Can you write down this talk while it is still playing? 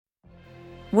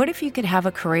What if you could have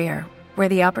a career where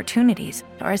the opportunities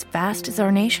are as vast as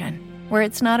our nation, where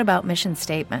it's not about mission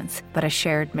statements, but a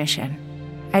shared mission?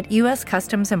 At U.S.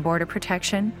 Customs and Border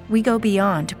Protection, we go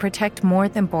beyond to protect more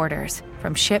than borders.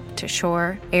 From ship to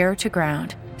shore, air to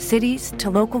ground, cities to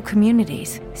local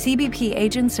communities, CBP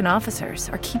agents and officers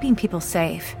are keeping people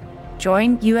safe.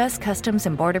 Join U.S. Customs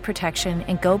and Border Protection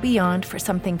and go beyond for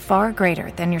something far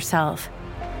greater than yourself.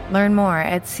 Learn more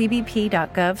at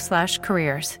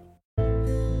cbp.gov/careers.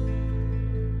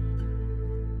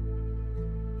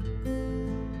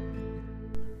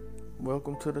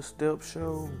 Welcome to the Step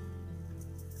Show.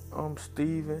 I'm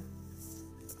Steven.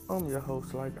 I'm your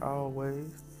host like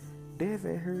always.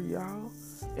 Devin here, y'all.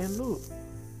 And look,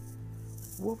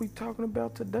 what we talking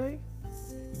about today?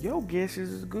 Your guess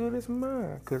is as good as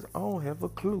mine, cause I don't have a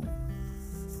clue.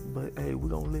 But hey, we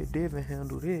gonna let Devin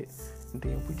handle that, and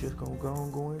then we just gonna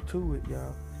go into it,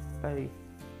 y'all. Hey,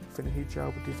 finna hit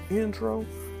y'all with this intro,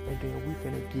 and then we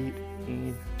finna get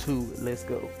into it. Let's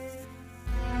go.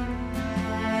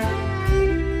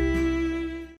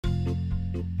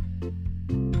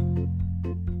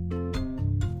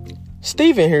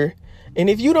 Steven here, and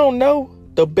if you don't know,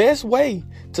 the best way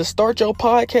to start your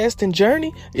podcasting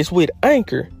journey is with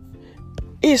Anchor.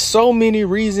 It's so many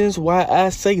reasons why I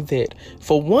say that.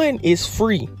 For one, it's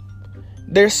free.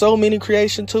 There's so many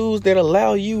creation tools that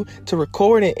allow you to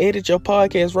record and edit your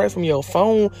podcast right from your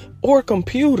phone or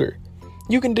computer.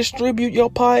 You can distribute your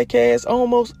podcast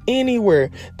almost anywhere.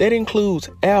 That includes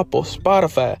Apple,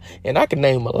 Spotify, and I can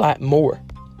name a lot more.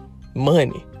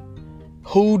 Money.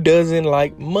 Who doesn't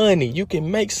like money? You can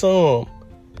make some.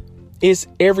 It's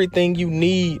everything you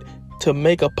need to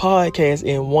make a podcast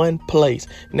in one place.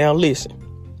 Now listen,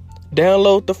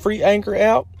 download the free Anchor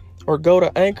app or go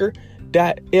to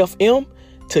anchor.fm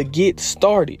to get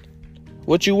started.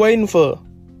 What you waiting for?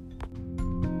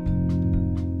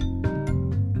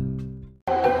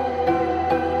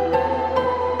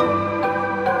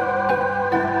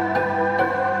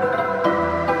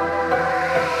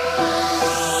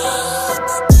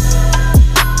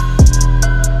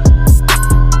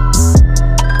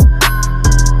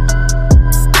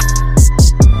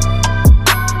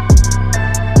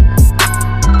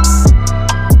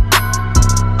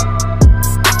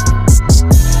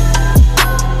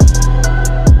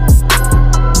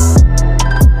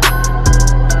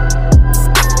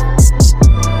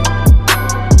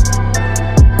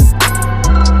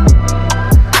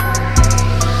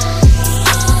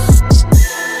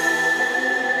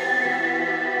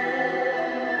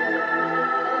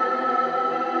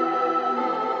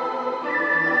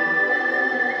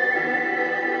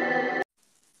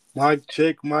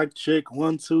 Mic check,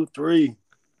 1, 2, 3.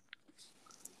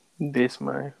 This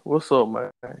man. What's up,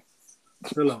 man?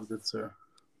 Hello, good sir.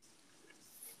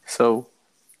 So,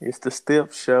 it's the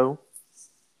Step Show.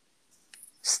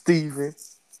 Steven,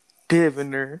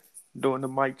 Deviner, doing the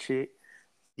mic check.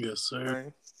 Yes, sir.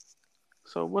 Man.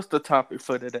 So, what's the topic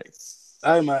for today?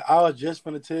 Hey, man, I was just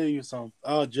finna tell you something.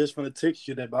 I was just finna text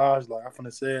you that, but I was like, I'm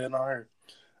finna say it on here.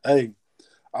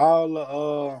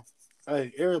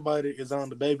 Hey, everybody is on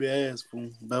the baby ass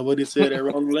fool. But what he said at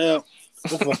Rolling Loud,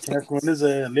 what fuck tackling his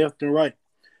ass left and right.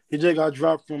 He just got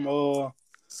dropped from hold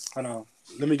on.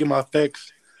 Let me get my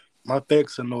facts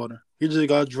in order. He just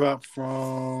got dropped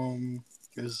from,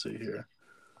 let's see here.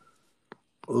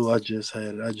 Oh, I just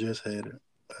had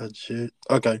it.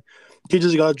 Okay. He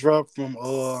just got dropped from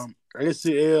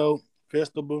ACL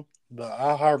Festival, the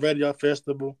iHeartRadio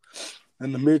Festival,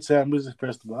 and the Midtown Music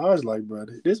Festival. I was like, bro,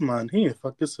 this man, he ain't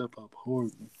fucked this up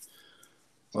horribly.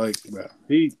 Like, bro,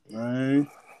 man.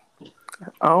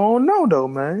 I don't know, though,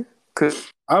 man.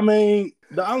 I mean,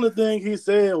 the only thing he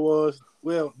said was,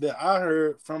 well, that I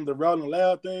heard from the Rolling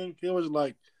Loud thing, he was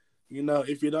like, you know,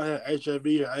 if you don't have HIV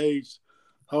or AIDS,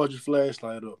 hold your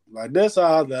flashlight up. Like, that's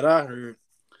all that I heard.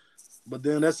 But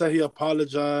then that's how he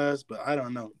apologized, but I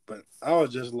don't know. But I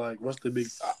was just like, what's the big...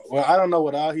 Well, I don't know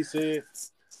what all he said,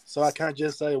 so I can't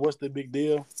just say what's the big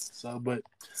deal. So, but,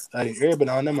 hey, everybody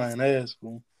on them ain't ass,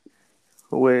 fool.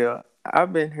 Well,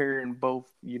 I've been hearing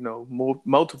both, you know,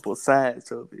 multiple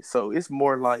sides of it. So it's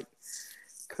more like,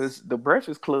 because the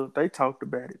Breakfast Club, they talked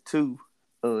about it too,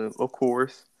 of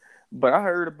course. But I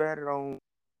heard about it on,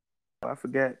 I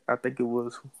forgot, I think it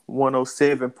was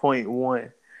 107.1.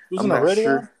 It was on the radio?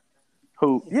 Sure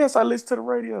who? Yes, I listened to the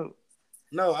radio.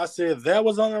 No, I said that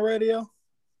was on the radio?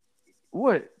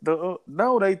 What?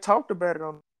 No, they talked about it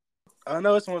on. I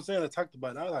know that's what I'm saying. They talked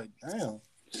about it. I was like, damn.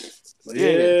 But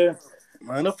yeah.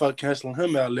 Man, if I canceling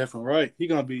him out left and right, he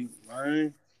gonna be,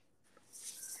 man.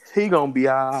 He gonna be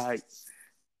all right.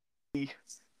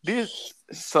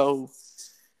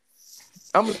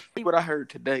 I'm gonna tell you what I heard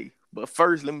today, but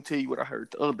first let me tell you what I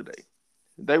heard the other day.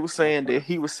 They were saying that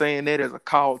he was saying that as a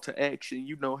call to action.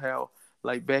 You know how,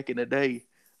 like back in the day,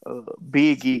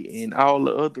 Biggie and all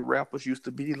the other rappers used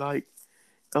to be like,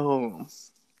 um,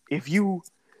 if you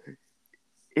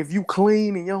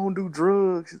clean and you don't do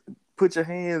drugs, put your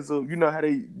hands up. You know how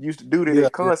they used to do that Yeah,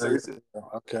 at concerts. yeah.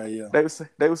 Okay, yeah.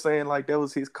 They were saying like that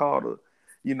was his call to,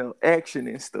 action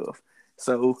and stuff.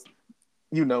 So,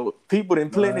 people in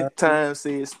plenty of times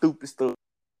said stupid stuff.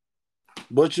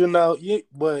 But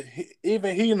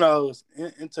even he knows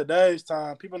in today's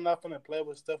time, people not gonna play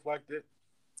with stuff like that.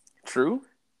 True.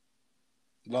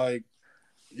 Like,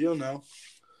 I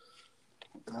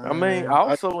mean,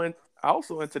 also in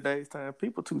today's time,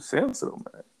 people too sensitive,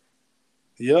 man.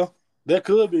 Yeah, that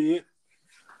could be it.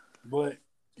 But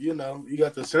you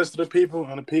got the sensitive people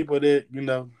and the people that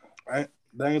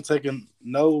they ain't taking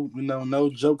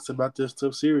no jokes about this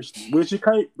stuff seriously. Which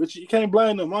you can't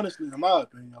blame them, honestly, in my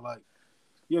opinion. Like,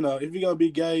 if you're gonna be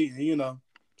gay and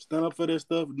stand up for this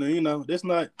stuff, then that's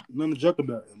not nothing to joke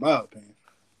about, in my opinion.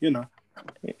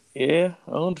 Yeah,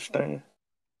 I understand.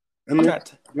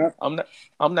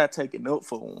 I'm not taking up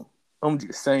for them. I'm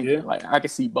just saying, like, I can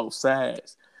see both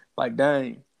sides. Like,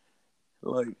 dang,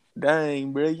 bro, you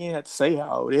ain't have to say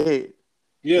all that.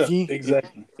 Yeah,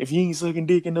 exactly. If you ain't sucking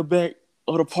dick in the back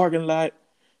of the parking lot,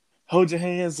 hold your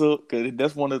hands up, because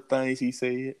that's one of the things he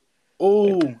said.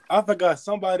 Oh, I forgot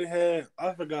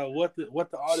I forgot what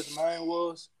the artist's name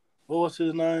was. What was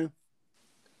his name?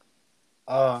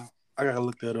 I gotta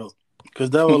look that up.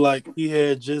 Because that was like, he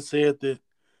had just said that.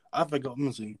 I forgot. Let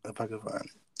me see if I can find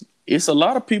it. It's a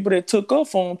lot of people that took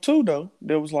up on him too, though.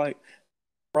 That was like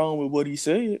wrong with what he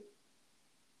said.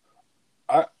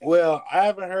 I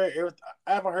haven't heard everything.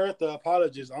 I haven't heard the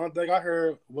apologies. The only thing I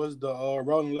heard was the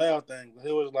Rolling Loud thing.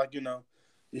 It was like,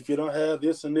 if you don't have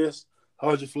this and this,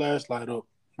 hold your flashlight up.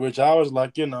 Which I was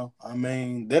like, I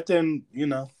mean, that didn't,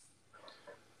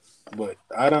 But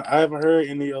I haven't heard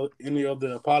any of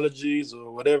the apologies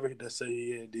or whatever that say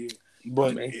he had did.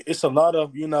 But it's a lot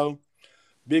of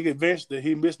big events that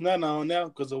he missed out on now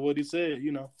because of what he said.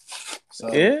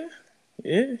 So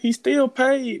yeah, he still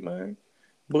paid, man.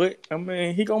 But I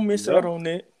mean, he gonna miss out on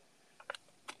that.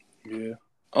 Yeah.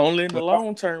 Only in the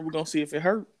long term, we're gonna see if it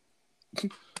hurt.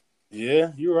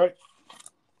 Yeah, you're right.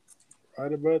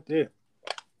 Right about that.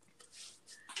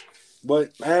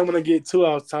 But I ain't gonna get too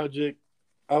off subject.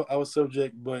 I was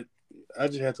subject, but I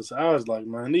just had to say, I was like,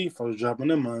 man, these folks dropping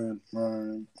them,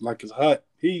 man, like it's hot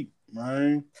heat,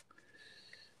 man.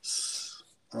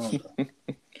 I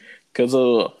don't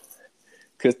know.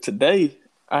 Cause today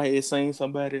I had seen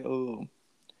somebody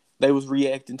they was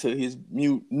reacting to his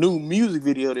new music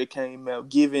video that came out,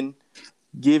 giving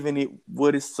it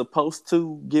what it's supposed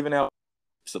to, I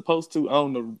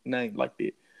don't know the name like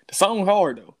that. The song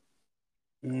hard though.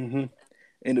 Mm-hmm.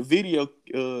 And the video,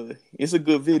 it's a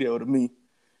good video to me.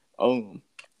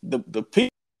 The people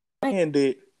saying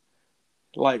that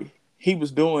like he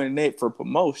was doing that for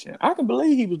promotion. I can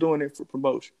believe he was doing it for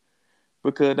promotion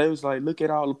because they was like, look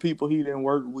at all the people he didn't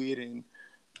work with and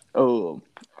all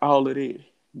of that.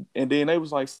 And then they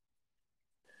was like,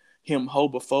 him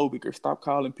homophobic or stop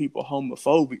calling people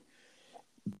homophobic.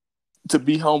 To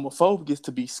be homophobic is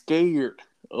to be scared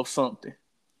of something.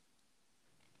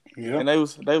 Yeah. And they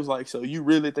was like, so you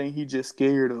really think he just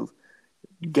scared of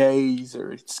gays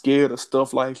or scared of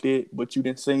stuff like that, but you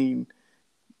didn't see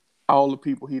all the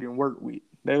people he didn't work with?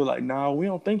 They were like, nah, we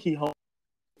don't think he homophobic.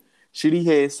 Should he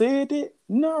have said that?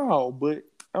 No, but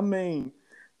I mean,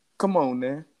 come on,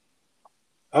 man.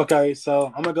 Okay, so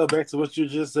I'm gonna go back to what you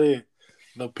just said.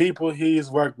 The people he's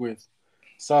worked with.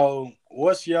 So,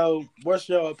 what's your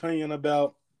opinion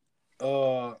about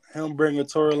him bringing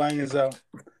Tory Lanez out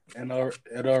and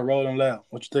at Rolling Loud?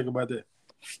 What you think about that?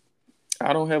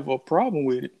 I don't have a problem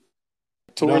with it.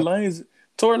 Tory Lanez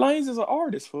is an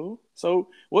artist, fool. So,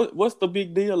 what's the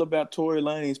big deal about Tory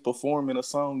Lanez performing a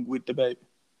song with the baby?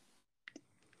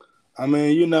 I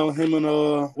mean, him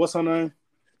and what's her name?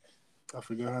 I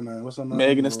forgot her name. What's her name?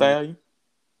 Megan Thee Stallion.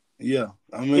 Yeah.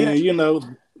 I mean,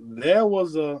 there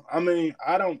was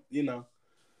I don't,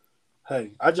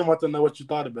 hey, I just want to know what you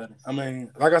thought about it. I mean,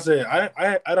 like I said,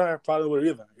 I don't have a problem with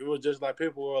it either. It was just like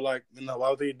people were like, why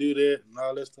would they do that and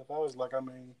all that stuff. I was like, I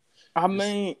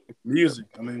mean, music.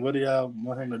 I mean, what do y'all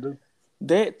want him to do?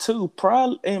 That too,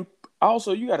 probably, and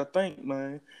also you got to think,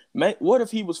 man. What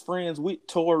if he was friends with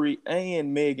Tory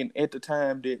and Megan at the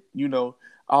time that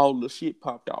all the shit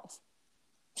popped off?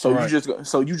 So right.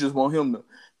 you just want him to.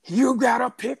 You gotta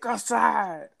pick a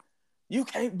side. You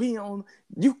can't be on.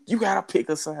 You gotta pick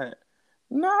a side.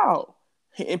 No,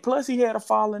 And plus, he had a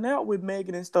falling out with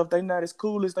Megan and stuff. They not as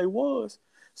cool as they was.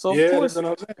 So of Yeah, course, that's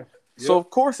what I'm saying. so Yep. of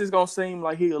course, it's gonna seem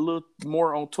like he a little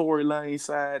more on Tory Lane's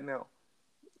side now.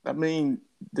 I mean,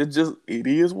 it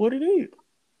is what it is.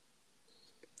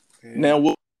 Yeah. Now,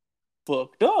 what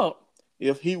fucked up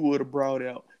if he would have brought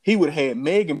out, he would have had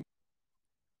Megan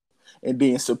and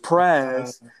then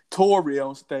surprised Tory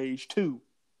on stage too.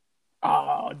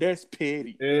 Oh, that's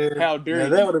petty. Yeah. How dare Yeah, you?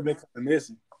 that would have been kind of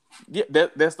messy. Yeah,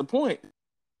 that's the point.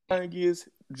 The thing is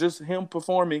just him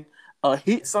performing a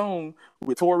hit song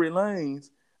with Tory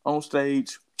Lanez on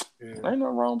stage. Yeah. Ain't nothing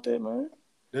wrong with that, man.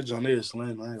 That John is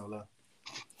slim, I ain't gonna lie.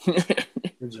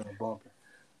 That John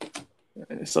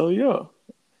bumping. So yeah.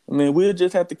 I mean, we'll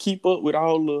just have to keep up with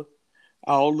all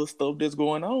the stuff that's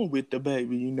going on with the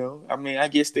baby, you know. I mean, I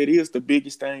guess that is the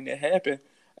biggest thing that happened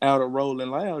out of Rolling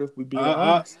Loud, if we be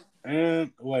honest.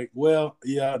 And well,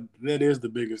 yeah, that is the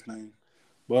biggest thing.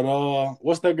 But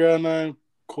what's that girl name?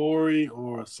 Corey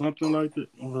or something like that?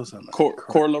 What's that name?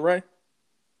 Corla Ray?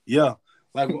 Yeah.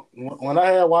 Like when I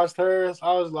had watched hers,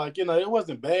 I was like, you know, it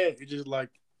wasn't bad. It just like,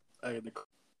 I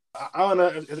don't know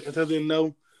if I didn't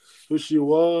know who she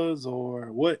was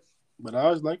or what, but I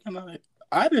was like, you know,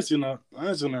 I just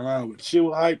around with it. She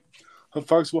was hype. Her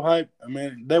folks were hype. I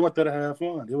mean, they went there to have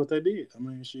fun. Did what they did. I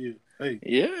mean, shit. Hey.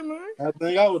 Yeah, man. I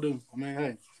think I would do. I mean,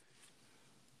 hey.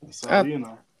 So, you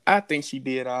know. I think she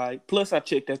did all right. Plus, I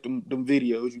checked out them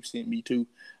videos you sent me too.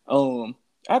 I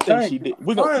think she did.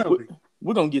 We're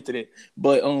gonna get to that.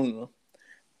 But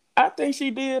I think she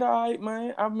did all right,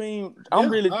 man. I mean, I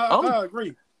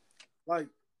agree. Like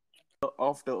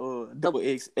off the double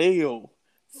XL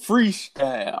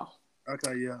freestyle.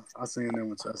 Okay, yeah, I seen that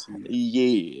one. I seen that.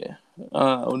 Yeah,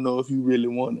 I don't know if you really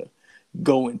want to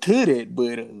go into that,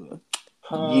 but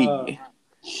yeah,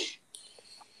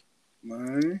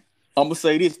 man. I'm gonna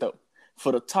say this though,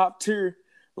 for the top tier,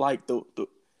 like the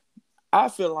I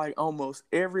feel like almost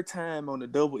every time on the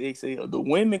double XL, the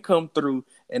women come through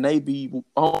and they be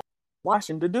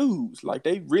watching the dudes, like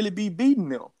they really be beating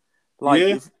them. Like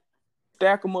if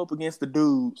stack them up against the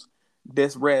dudes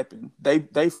that's rapping, they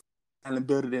feeling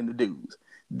better than the dudes.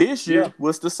 This year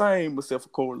was the same except for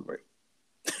Corey Ray.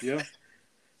 Yeah.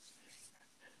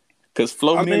 Cause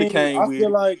Flo Milli came with.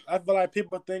 I feel like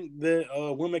people think that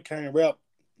women can't rap,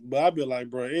 but I be like,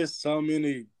 bro, it's so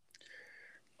many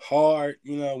hard,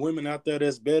 women out there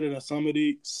that's better than some of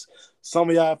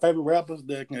y'all favorite rappers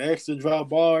that can actually drop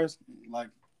bars. Like,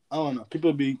 I don't know,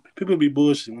 people be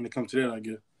bullshit when it comes to that. I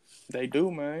guess they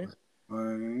do, man.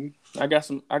 I got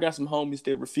some homies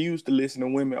that refuse to listen to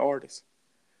women artists.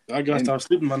 I gotta start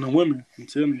sleeping on the women. I'm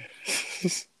telling you.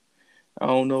 I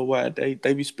don't know why they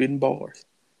be spitting bars.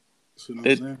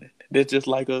 That's just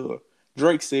like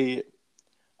Drake said.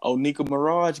 Oh, Nicki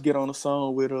Minaj get on a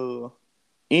song with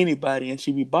anybody and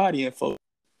she be bodying folks.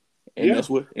 And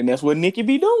that's what Nicki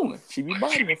be doing. She be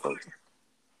bodying folks.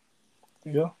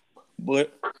 Yeah.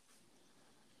 But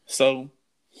so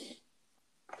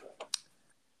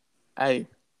hey.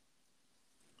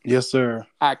 Yes, sir.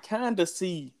 I kinda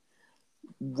see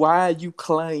why you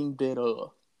claim that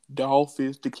Dolph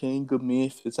is the king of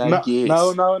Memphis. I guess.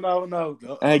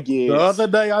 No. I guess. The other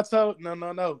day I told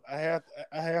no. I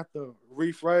have to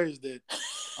rephrase that.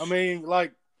 I mean,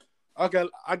 like, okay,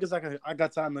 I guess I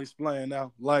got time to explain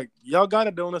now. Like, y'all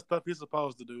gotta do the stuff he's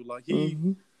supposed to do. Like he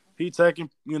taking,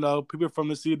 people from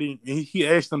the city and he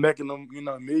actually making them,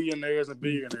 millionaires and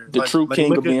billionaires. The true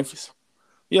king of Memphis.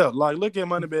 Yeah, like look at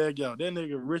Moneybagg Yo. That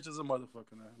nigga rich as a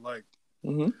motherfucker now. Like,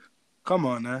 come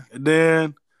on now. And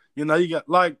then, you got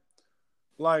like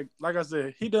I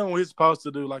said, he done what he's supposed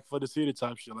to do, like for the city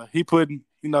type shit. Like he putting,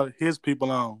 his people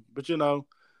on. But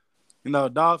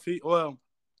Dolph,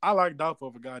 I like Dolph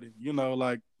over Gotti.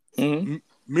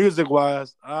 Music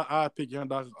wise, I pick Young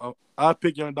Dolph. I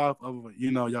pick Young Dolph over,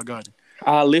 y'all Gotti.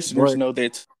 Our listeners know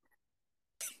that.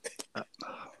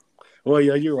 Well,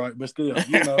 yeah, you're right, but still,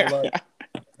 like,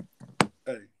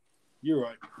 hey, you're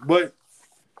right. But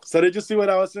so did you see what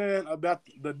I was saying about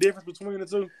the difference between the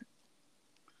two?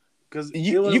 Because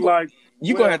it was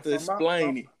you're gonna have to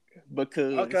explain it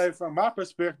because from my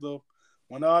perspective,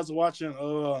 when I was watching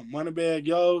Moneybagg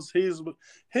Yo's, he was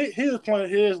playing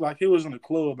his like he was in the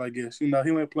club, I guess. He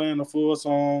went playing the full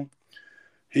song.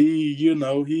 He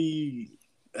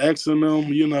asking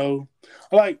them,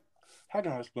 like, how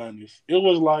can I explain this? It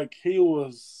was like he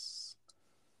was,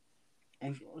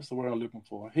 what's the word I'm looking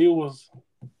for? He was,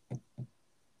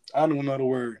 I don't know the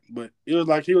word, but it was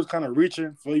like he was kind of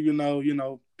reaching for,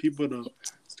 people to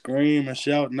scream and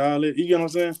shout and all that. You get what I'm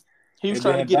saying? He was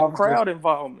trying to get a crowd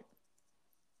involvement.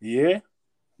 Yeah,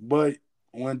 but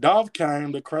when Dolph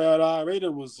came, the crowd already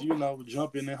was,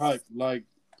 jumping and hype. Like,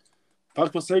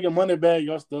 folks were singing Money Bag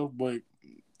Yo stuff, but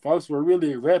folks were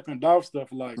really rapping Dolph stuff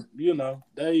like,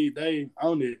 they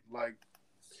own it. Like,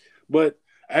 but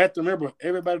I have to remember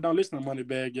everybody don't listen to Money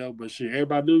Bag Yo, but shit,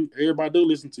 everybody do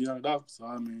listen to Young Dolph. So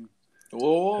I mean,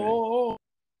 Whoa,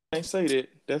 I can't say that.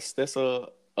 That's a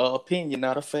opinion,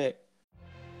 not a fact.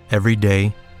 Every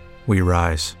day, we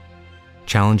rise,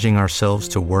 challenging ourselves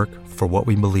to work for what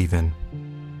we believe in.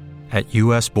 At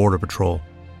U.S. Border Patrol,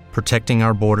 protecting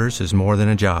our borders is more than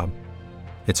a job.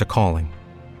 It's a calling.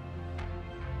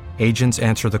 Agents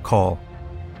answer the call,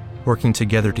 working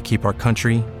together to keep our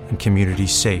country and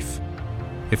communities safe.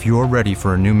 If you're ready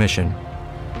for a new mission,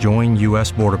 join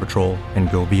U.S. Border Patrol and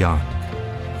go beyond.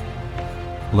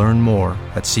 Learn more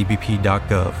at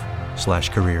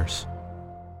cbp.gov/careers.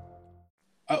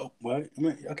 oh, well, I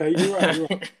mean, okay, you're right. You're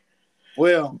right.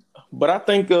 Well, But I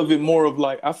think of it more of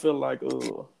like, I feel like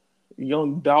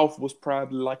Young Dolph was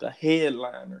probably like a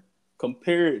headliner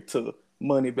compared to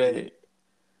Moneybag.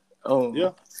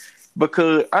 yeah,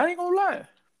 Because I ain't gonna lie,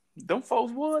 them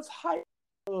folks was hype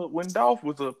when Dolph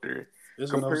was up there.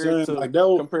 that's what I'm Compared saying. to- Like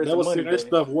that compared to was singing Moneybagg. this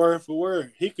stuff word for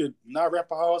word. He could not rap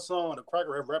a whole song. The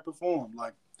Cracker rap it for him.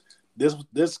 Like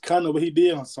this kind of what he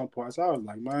did on some parts. I was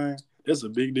like, man, that's a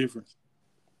big difference.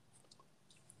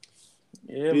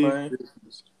 Yeah, Big man.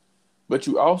 difference. But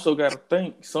you also got to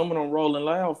think, some of them Rolling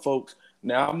Loud folks,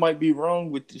 now I might be wrong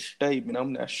with this statement,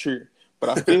 I'm not sure.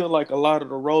 But I feel like a lot of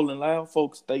the Rolling Loud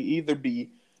folks, they either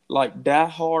be like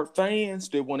diehard fans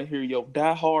that want to hear your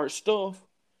diehard stuff,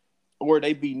 or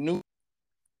they be new,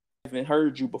 haven't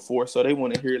heard you before, so they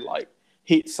want to hear like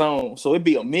hit songs. So it'd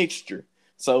be a mixture.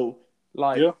 So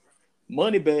like Yeah.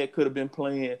 Moneybagg could have been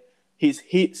playing his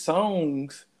hit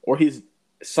songs or his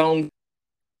songs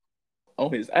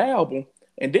on his album,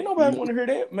 and then nobody want to hear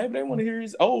that. Maybe they want to hear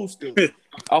his old stuff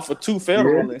off of Two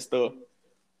Federal and stuff.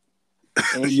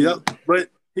 And shit. Yeah, but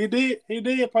he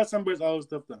did play some of his old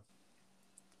stuff though.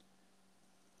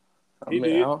 I He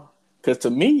mean, did. because to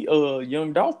me,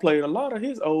 Young Dolph played a lot of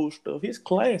his old stuff, his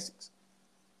classics,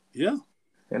 Yeah,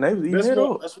 and they was eating that's it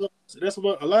what, up. that's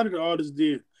what a lot of the artists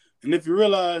did. And if you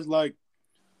realize, like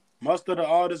most of the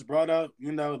artists brought out,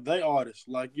 they artists.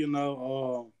 Like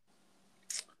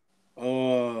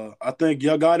I think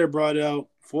Young Gotti brought out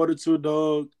 42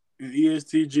 Dog and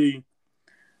ESTG.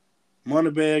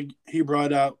 Moneybagg, he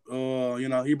brought out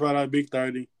Big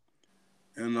 30.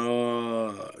 And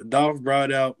Dolph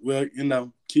brought out,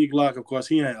 Key Glock, of course,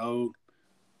 he ain't old.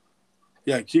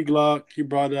 Yeah, Key Glock, he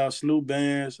brought out Snoop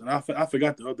Bands, and I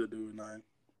forgot the other dude's name.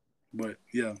 But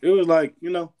yeah, it was like,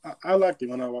 I liked it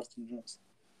when I watched them joints.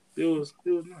 It was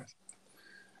nice.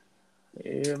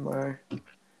 Yeah, man.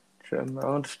 Trying to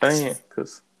understand,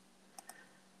 because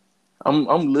I'm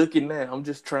looking now. I'm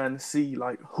just trying to see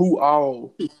like who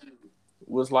all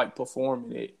was like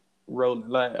performing it, Rolling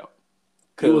Loud.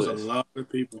 It was a lot of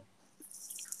people.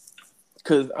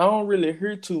 Because I don't really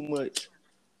hear too much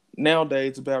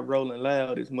nowadays about Rolling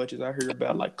Loud as much as I hear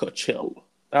about like Coachella.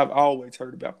 I've always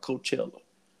heard about Coachella.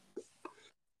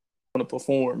 Want to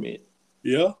perform it.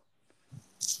 Yeah.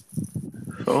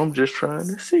 So I'm just trying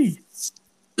to see.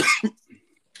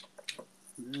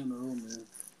 Man.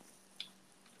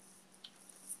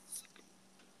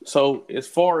 So as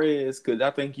far as, because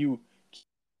I think you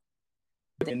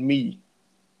and me,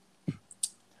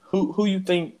 who you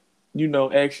think,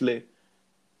 actually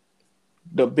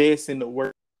the best in the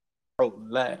world Rolling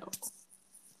Loud?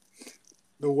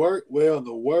 The worst.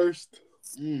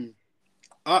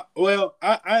 I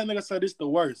ain't gonna say this the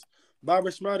worst. Bobby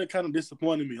Schmurda kind of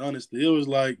disappointed me, honestly. It was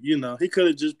like, he could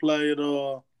have just played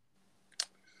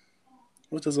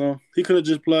what's the song? He could have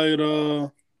just played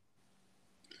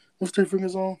what's the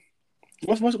freaking song?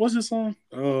 What's his song?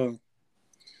 What I'm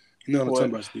talking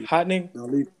about, Steve. Hot Nigga?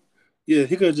 No, yeah,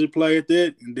 he could have just played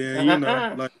that and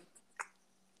then,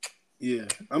 yeah.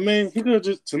 I mean, he could have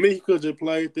just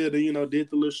played that and, did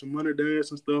the little Shmoney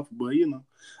dance and stuff. But,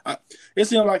 it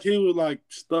seemed like he was, like,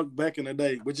 stuck back in the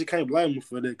day. But you can't blame him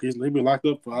for that because he been locked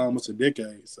up for almost a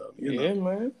decade. So, Yeah,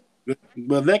 man.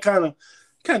 But that kind of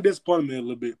disappointed me a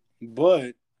little bit.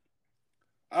 But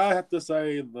I have to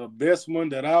say the best one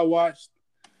that I watched,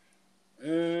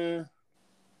 I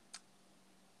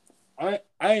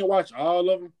ain't watched all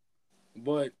of them,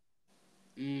 but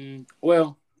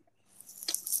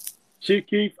Chief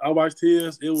Keef, I watched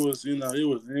his. It was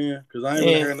because I ain't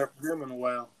really heard enough from him in a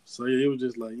while. So yeah, it was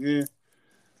just like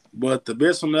But the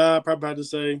best one that I probably have to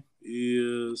say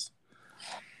is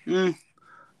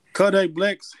Kodak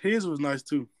Black's. His was nice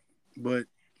too, but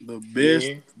the best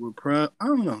were probably, I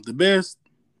don't know, the best.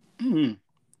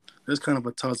 That's kind of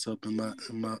a toss up in my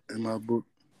book.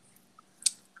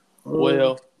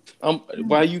 Well,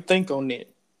 why you think on that?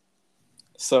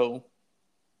 So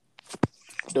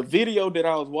the video that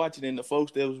I was watching and the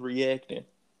folks that was reacting,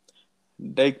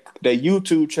 their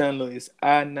YouTube channel is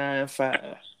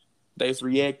I95. They's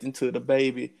reacting to the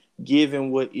baby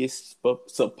giving what it's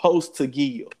supposed to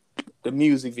give, the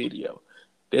music video.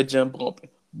 That jump bumping.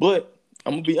 But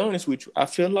I'm gonna be honest with you. I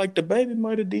feel like the baby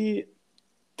might have did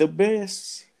the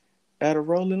best out of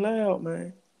Rolling Loud,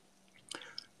 man.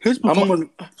 His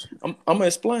performance. I'm gonna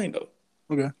explain though.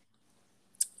 Okay.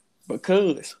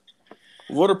 Because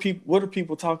what are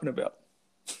people talking about?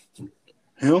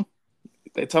 Him?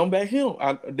 They talking about him.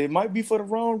 They might be for the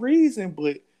wrong reason,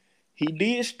 but he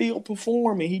did still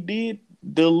perform and he did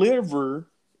deliver,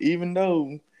 even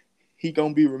though he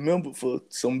gonna be remembered for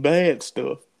some bad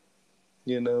stuff.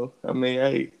 You know, I mean,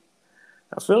 hey,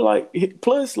 I feel like.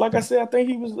 Plus, like I said, I think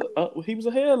he was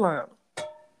a headliner.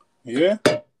 Yeah.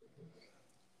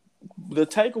 The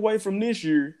takeaway from this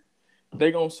year,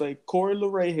 they gonna say Corey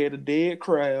LeRae had a dead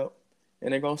crowd,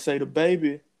 and they're gonna say the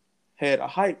baby had a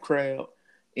hype crowd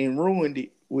and ruined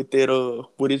it with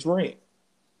his rant.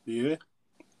 Yeah.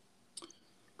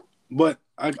 But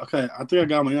I think I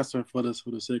got my answer for the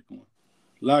second one.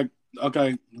 Like,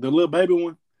 okay, the little baby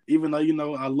one, even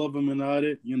though I love him and all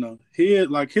that, he had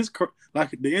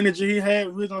the energy he had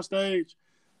when he was on stage,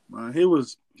 man, he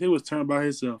was turned by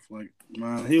himself. Like,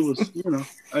 man, he was,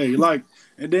 hey, like,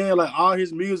 and then like all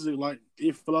his music, like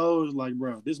it flows, like,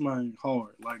 bro, this man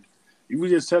hard. Like, if we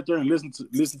just sat there and listen to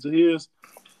his,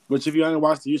 but if you ain't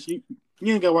watched you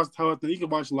ain't gotta watch the whole thing. You can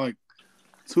watch like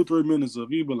 2-3 minutes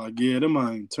of it, you be like, yeah, that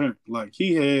man turned. Like,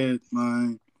 he had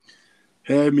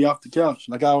me off the couch,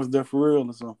 like I was there for real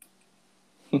or something.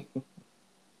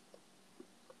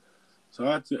 So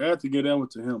I had to get that one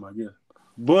to him, I guess.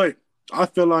 But I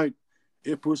feel like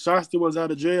if Pooh Shiesty was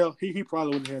out of jail, he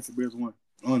probably would have had the best one,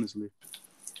 honestly.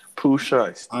 Pooh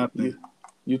Shiesty. I think.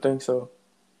 You think so?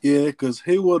 Yeah, because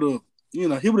he would have, he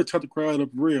would have turned the crowd up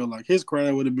real. Like, his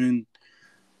crowd would have been,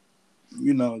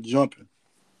 jumping.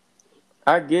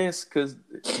 I guess because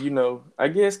he the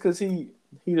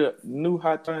new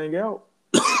hot thing out.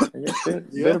 I guess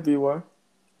that'll be why.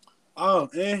 Oh,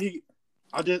 and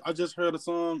I just heard a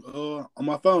song on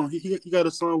my phone. He got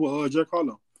a song with Jack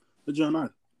Harlow, the John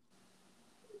Knight.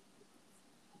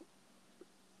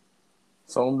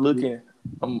 So I'm looking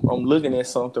at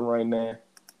something right now.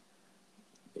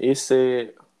 It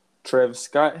said Travis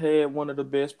Scott had one of the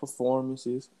best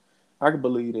performances. I can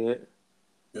believe that.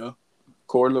 Yeah.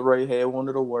 Corey LeRae had one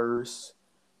of the worst.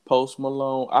 Post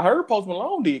Malone. I heard Post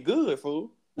Malone did good,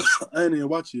 fool. I ain't even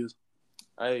watch his.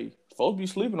 Hey, folks be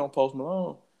sleeping on Post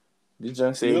Malone. This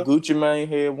John said Yeah. Gucci Mane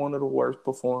had one of the worst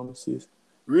performances.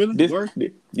 Really? This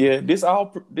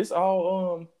all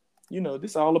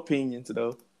opinions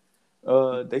though.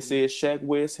 They said Shaq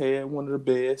West had one of the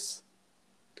best.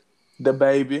 The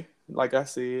baby, like I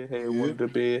said, had one of the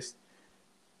best.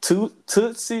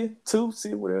 Tootsie,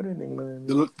 whatever that nigga name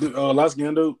is. The light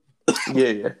skin dude.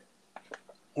 Yeah.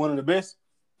 One of the best.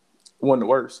 One of the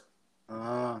worst.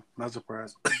 Not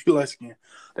surprised. Light skin.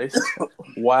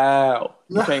 Wow.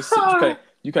 You can't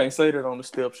say that on the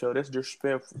Step Show. That's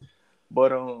disrespectful.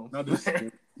 But Not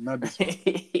this.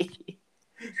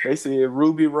 They said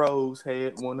Ruby Rose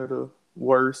had one of the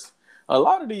worst. A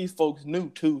lot of these folks knew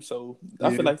too, so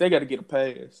I feel like they got to get a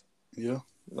pass. Yeah.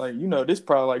 Like, this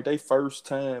probably like their first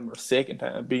time or second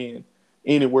time being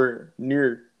anywhere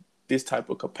near this type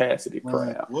of capacity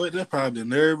crowd. Boy, they're probably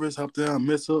nervous. Hope they don't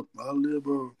mess up. I live,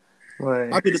 bro.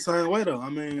 Right. I be the same way though. I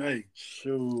mean, hey,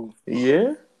 shoot.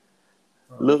 Yeah.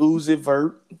 Lil Uzi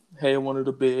Vert had one of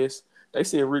the best. They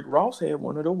said Rick Ross had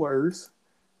one of the worst.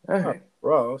 Hey.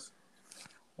 Ross.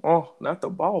 Oh, not the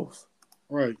boss.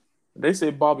 Right. They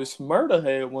said Bobby Shmurda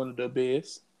had one of the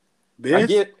best.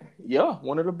 Best?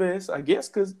 One of the best. I guess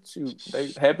because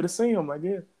they happy to see him, I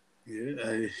guess. Yeah,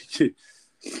 hey.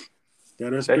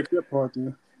 Gotta respect that part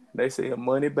then. They said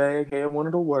Moneybag had one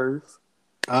of the worst.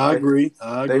 I agree.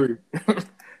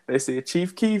 They said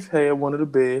Chief Keef had one of the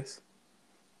best.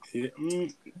 Yeah,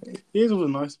 his was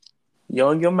nice.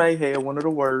 Young May had one of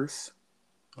the worst.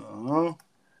 Uh-huh.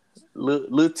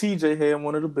 Lil TJ had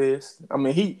one of the best. I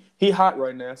mean, he hot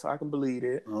right now, so I can believe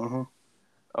that. Uh-huh.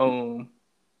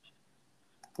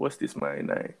 What's this man's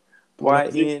name?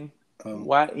 YNW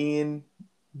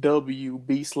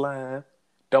B Slime.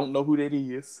 Don't know who that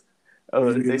is.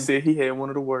 They said he had one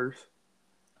of the worst.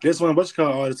 This one, what's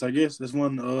called artist, I guess. This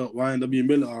one, YNW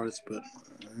Miller artist, but.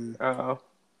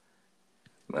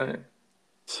 Man,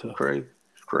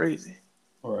 crazy.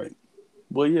 All right.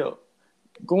 Well, yeah,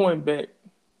 going back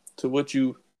to what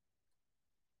you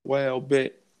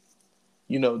back,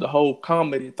 the whole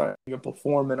comedy thing and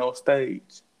performing on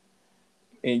stage,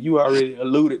 and you already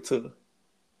alluded to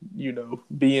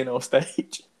being on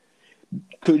stage.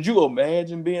 Could you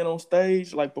imagine being on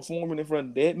stage, like performing in front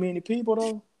of that many people,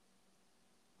 though?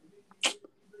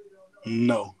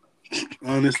 No.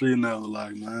 Honestly, no.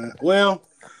 Like, man. Well,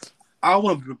 I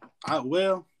wouldn't.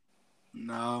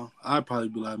 No. I'd probably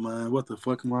be like, man, what the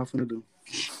fuck am I finna do?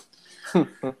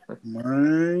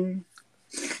 Man.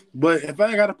 But if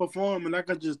I gotta perform and I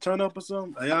could just turn up or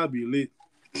something, hey, I'll be lit.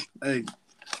 Hey.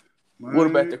 Man.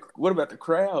 What about the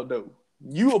crowd, though?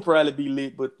 You will probably be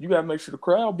lit, but you gotta make sure the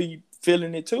crowd be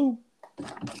feeling it too.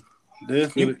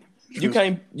 Definitely. You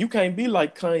can't be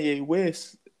like Kanye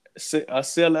West,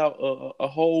 sell out a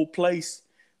whole place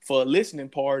for a listening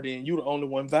party, and you the only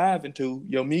one vibing to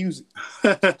your music.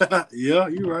 Yeah,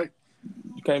 you're right.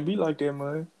 You can't be like that,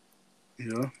 man.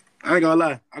 Yeah, I ain't gonna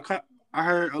lie. I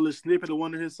heard a little snippet of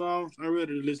one of his songs. I'm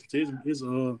ready to listen to his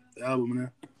album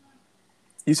now.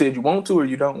 You said you want to or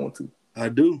you don't want to? I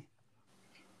do.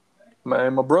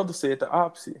 Man, my brother said the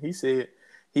opposite. He said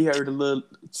he heard a little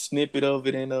snippet of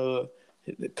it, and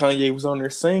Kanye was on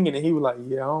there singing, and he was like,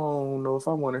 "Yeah, I don't know if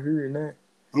I want to hear that."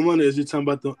 I wonder, is he talking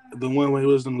about the one when he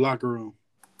was in the locker room?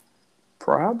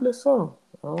 Probably so.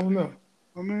 I don't know.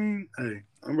 I mean, hey,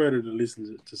 I'm ready to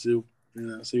listen to see what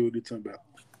he's talking about.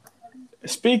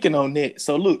 Speaking on that,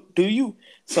 so look,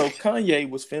 so Kanye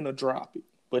was finna drop it,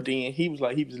 but then he was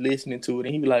listening to it,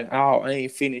 and he was like, "Oh, I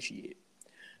ain't finished yet."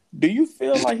 Do you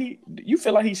feel like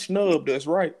he snubbed us,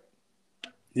 right?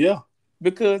 Yeah.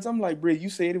 Because I'm like, bro, you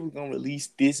said it was gonna release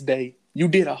this day. You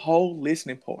did a whole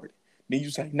listening party. Then you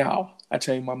say, "No, I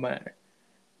changed my mind."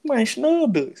 Man,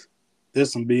 snubbed us.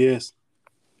 That's some BS.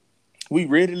 We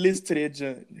ready to listen to that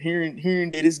junk,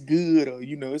 hearing that it's good or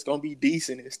it's gonna be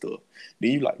decent and stuff.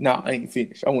 Then you like, "Nah, I ain't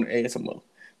finished. I want to add some more."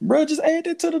 Bro, just add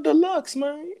that to the deluxe,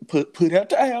 man. Put out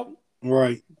the album.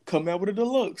 Right. Come out with a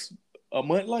deluxe a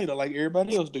month later, like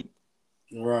everybody else do.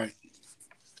 Right.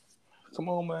 Come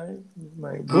on, man.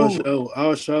 I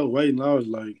was so waiting. I was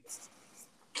like,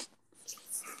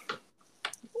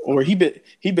 or he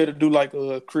better do like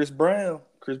Chris Brown.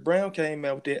 Chris Brown came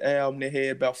out with that album that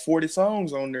had about 40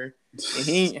 songs on there, and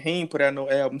he ain't put out no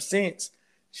album since.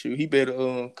 Shoot, he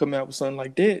better come out with something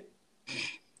like that.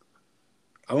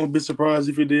 I won't be surprised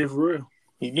if he did for real.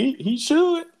 He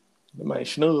should. The man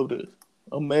snubbed us.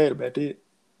 I'm mad about that.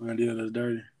 Man, yeah, that's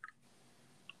dirty.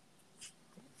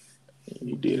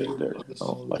 He did it dirty. I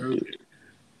don't like it.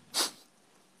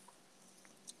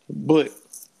 But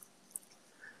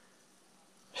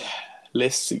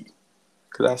let's see.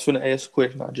 Because I was going to ask a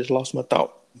question. I just lost my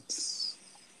thought.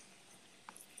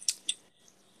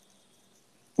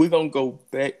 We're going to go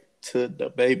back to the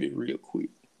baby real quick.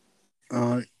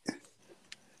 All right.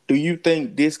 Do you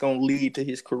think this going to lead to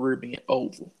his career being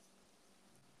over?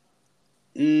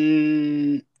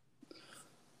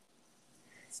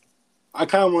 I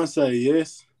kind of want to say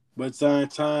yes, but at the same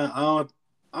time,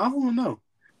 I don't know.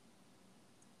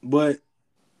 But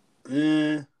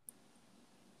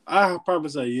I probably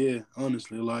say yeah,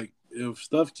 honestly. Like if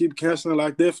stuff keep canceling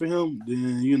like that for him,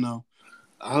 then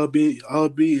I'll be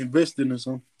investing in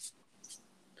something.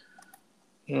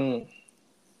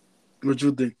 What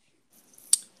you think?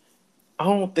 I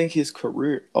don't think his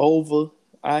career over.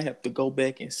 I have to go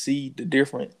back and see the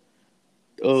different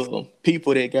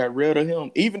people that got rid of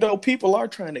him. Even though people are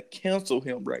trying to cancel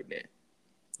him right now,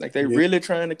 like they really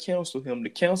trying to cancel him. The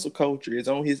cancel culture is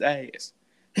on his ass.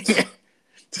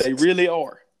 They really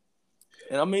are.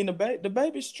 And I mean, the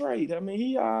baby's straight. I mean,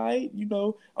 he all right.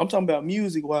 I'm talking about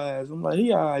music wise. I'm like,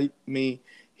 he all right. I mean,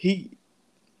 he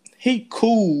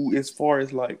cool as far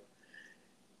as like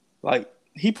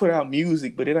he put out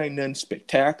music, but it ain't nothing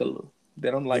spectacular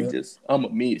that I'm like I'm a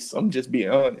miss. I'm just being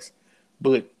honest.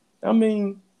 But I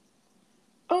mean,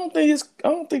 I don't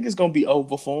think it's gonna be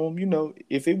over for him.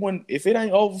 If it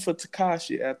ain't over for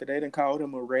Tekashi after they done called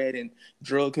him a rat and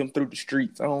drug him through the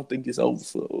streets, I don't think it's over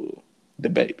for the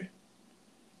baby.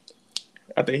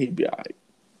 I think he'd be all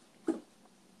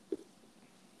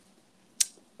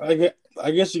right.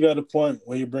 I guess you got a point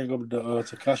when you bring up the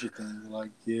Tekashi thing.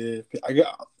 Like, yeah, I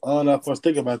don't know if I was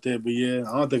thinking about that, but yeah,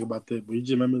 I don't think about that. But you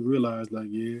just made me realize, like,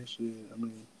 yeah, shit. I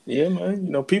mean, yeah,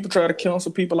 man. People try to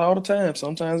cancel people all the time.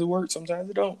 Sometimes it works, sometimes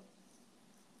it don't.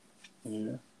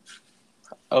 Yeah.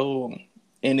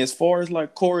 And as far as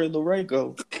like Corey LeRae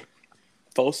go,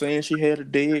 folks saying she had a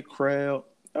dead crowd.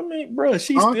 I mean, bro,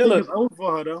 she's still it's over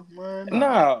for her though, man.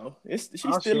 No, she's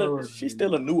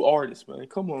still a new artist, man.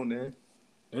 Come on, man.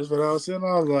 That's what I was saying.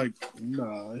 I was like,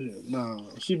 nah.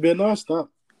 She better not stop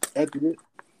after that.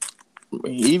 I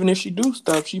mean, even if she do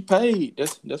stop, she paid.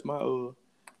 That's my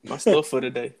my stuff for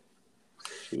today.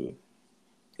 Sure.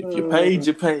 If you paid,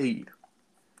 you paid.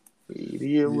 It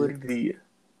is what it is.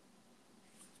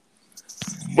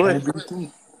 But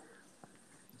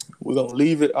we're gonna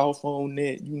leave it off on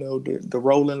that, the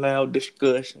Rolling Loud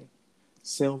discussion.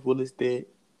 Simple as that.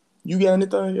 You got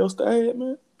anything else to add,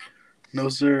 man? No,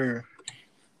 sir.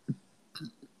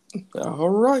 All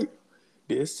right.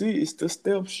 That's it. It's the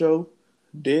Step Show.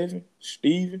 Devin,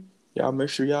 Steven, y'all make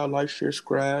sure y'all like, share,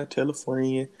 subscribe, tell a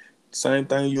friend. Same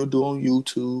thing you'll do on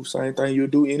YouTube. Same thing you'll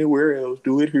do anywhere else.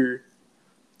 Do it here.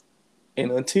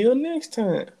 And until next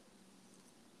time.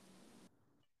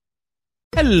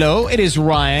 Hello, it is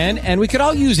Ryan, and we could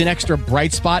all use an extra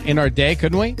bright spot in our day,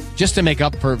 couldn't we? Just to make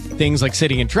up for things like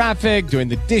sitting in traffic, doing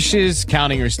the dishes,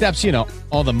 counting your steps,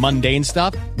 all the mundane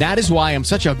stuff. That is why I'm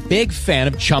such a big fan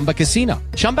of Chumba Casino.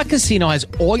 Chumba Casino has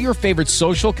all your favorite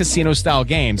social casino-style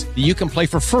games that you can play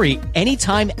for free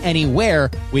anytime, anywhere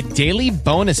with daily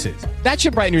bonuses. That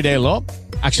should brighten your day a little.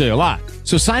 Actually, a lot.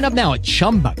 So sign up now at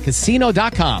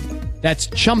ChumbaCasino.com. That's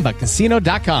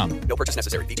ChumbaCasino.com. No purchase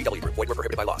necessary. VGW Group. Void where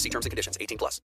prohibited by law. See terms and conditions. 18+.